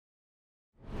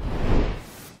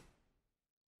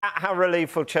How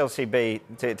relieved will Chelsea be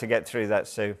to get through that,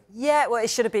 Sue? Yeah, well, it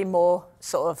should have been more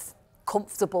sort of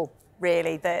comfortable,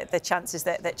 really, the chances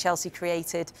that Chelsea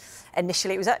created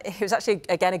initially. It was actually,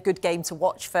 again, a good game to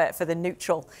watch for the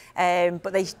neutral.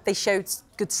 But they showed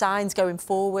good signs going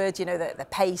forward, you know, the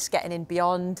pace, getting in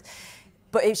beyond.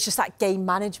 But it's just that game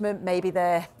management, maybe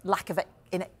the lack of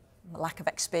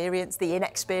experience, the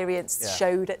inexperience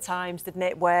showed at times, didn't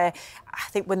it? Where I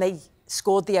think when they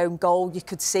scored the own goal, you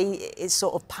could see it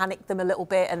sort of panicked them a little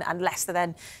bit, and Leicester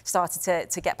then started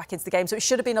to get back into the game. So it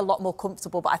should have been a lot more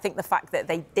comfortable, but I think the fact that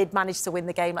they did manage to win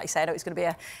the game, like I say, I know it's going to be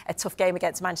a tough game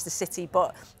against Manchester City,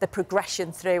 but the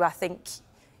progression through, I think,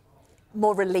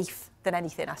 more relief than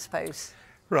anything, I suppose.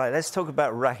 Right, let's talk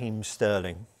about Raheem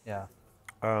Sterling. Yeah.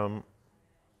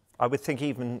 I would think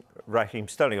even Raheem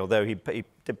Sterling, although he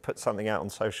did put something out on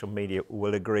social media,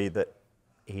 will agree that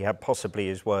he had possibly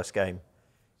his worst game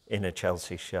in a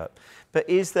Chelsea shirt. But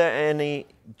is there any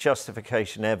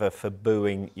justification ever for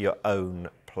booing your own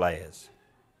players?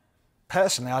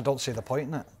 Personally, I don't see the point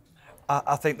in it.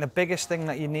 I think the biggest thing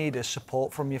that you need is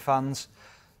support from your fans.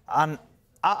 And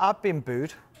I've been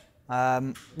booed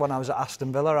when I was at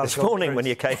Aston Villa. This morning when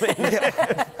you came in.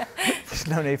 There's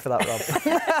no need for that,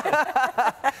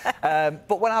 Rob.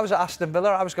 But when I was at Aston Villa,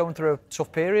 I was going through a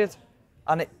tough period.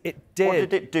 And it did. What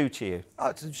did it do to you?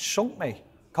 It sunk me.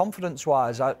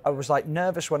 Confidence-wise, I was like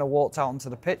nervous when I walked out onto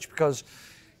the pitch because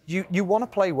you want to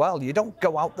play well. You don't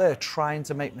go out there trying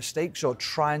to make mistakes or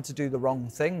trying to do the wrong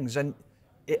things, and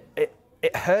it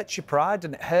hurts your pride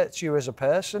and it hurts you as a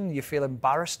person. You feel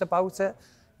embarrassed about it,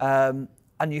 and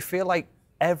you feel like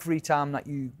every time that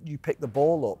you pick the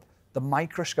ball up, the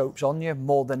microscope's on you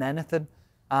more than anything,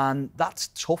 and that's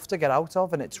tough to get out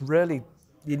of. And it's really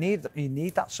you need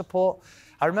that support.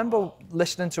 I remember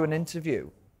listening to an interview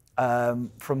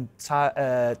from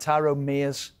Tyrone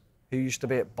Mears, who used to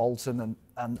be at Bolton,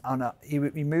 and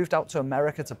he moved out to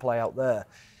America to play out there.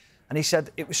 And he said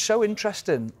it was so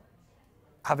interesting,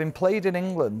 having played in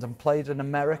England and played in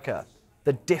America,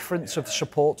 the difference of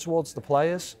support towards the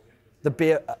players. There'd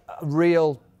be a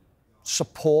real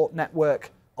support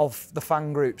network of the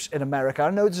fan groups in America.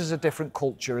 I know there's a different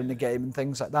culture in the game and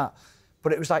things like that,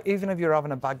 but it was like, even if you're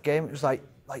having a bad game, it was like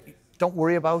don't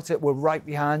worry about it, we're right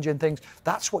behind you and things.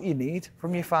 That's what you need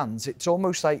from your fans. It's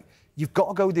almost like you've got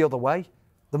to go the other way.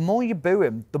 The more you boo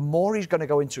him, the more he's going to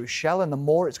go into a shell and the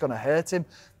more it's going to hurt him.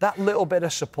 That little bit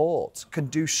of support can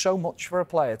do so much for a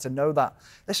player to know that,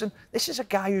 listen, this is a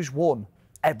guy who's won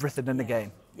everything in the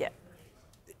game. Yeah.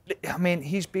 I mean,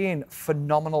 he's been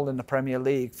phenomenal in the Premier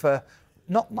League for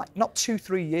not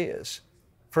 2-3 years,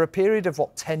 for a period of,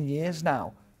 10 years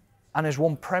now, and has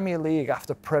won Premier League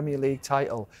after Premier League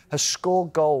title, has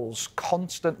scored goals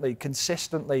constantly,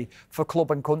 consistently for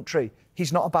club and country.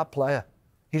 He's not a bad player.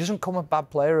 He doesn't become a bad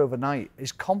player overnight.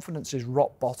 His confidence is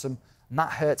rock bottom, and that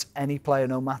hurts any player,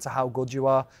 no matter how good you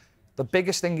are. The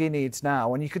biggest thing he needs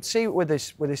now, and you could see it with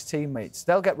his teammates,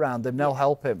 they'll get round him, they'll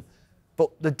help him. But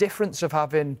the difference of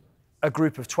having a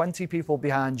group of 20 people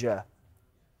behind you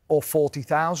or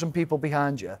 40,000 people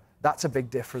behind you, that's a big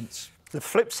difference. The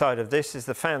flip side of this is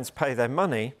the fans pay their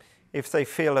money. If they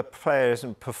feel a player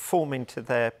isn't performing to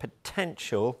their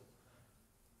potential,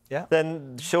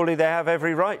 then surely they have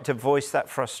every right to voice that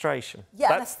frustration. Yeah,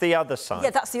 that's the other side.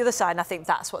 Yeah, that's the other side, and I think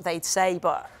that's what they'd say.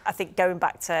 But I think going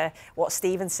back to what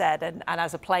Stephen said, and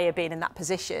as a player being in that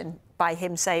position, by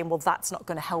him saying, well, that's not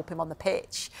going to help him on the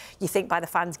pitch, you think by the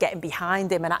fans getting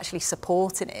behind him and actually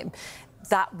supporting him,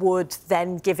 that would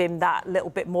then give him that little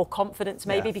bit more confidence,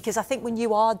 maybe, because I think when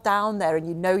you are down there and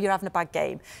you know you're having a bad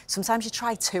game, sometimes you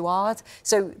try too hard.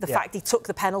 So the fact he took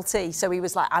the penalty, so he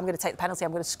was like, I'm going to take the penalty,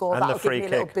 I'm going to score, that'll give me a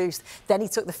little boost. Then he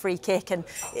took the free kick, and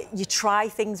you try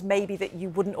things maybe that you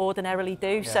wouldn't ordinarily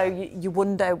do. So you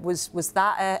wonder, was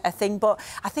that a thing? But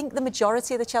I think the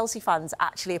majority of the Chelsea fans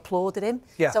actually applauded him.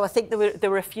 So I think there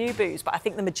were a few boos, but I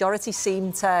think the majority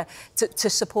seemed to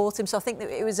support him. So I think that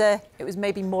it was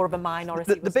maybe more of a minority.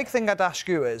 The big thing I'd ask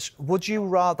you is, would you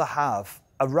rather have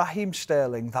a Raheem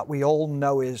Sterling that we all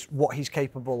know is what he's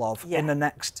capable of in the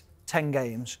next 10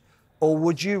 games, or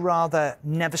would you rather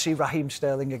never see Raheem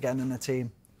Sterling again in the team?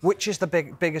 Which is the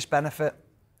biggest benefit?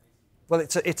 Well,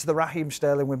 it's the Raheem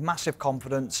Sterling with massive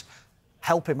confidence,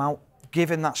 help him out,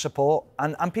 give him that support,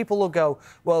 and people will go,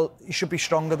 well, he should be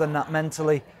stronger than that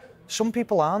mentally. Some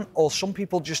people aren't, or some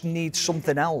people just need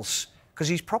something else, because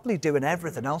he's probably doing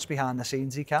everything else behind the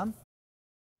scenes he can.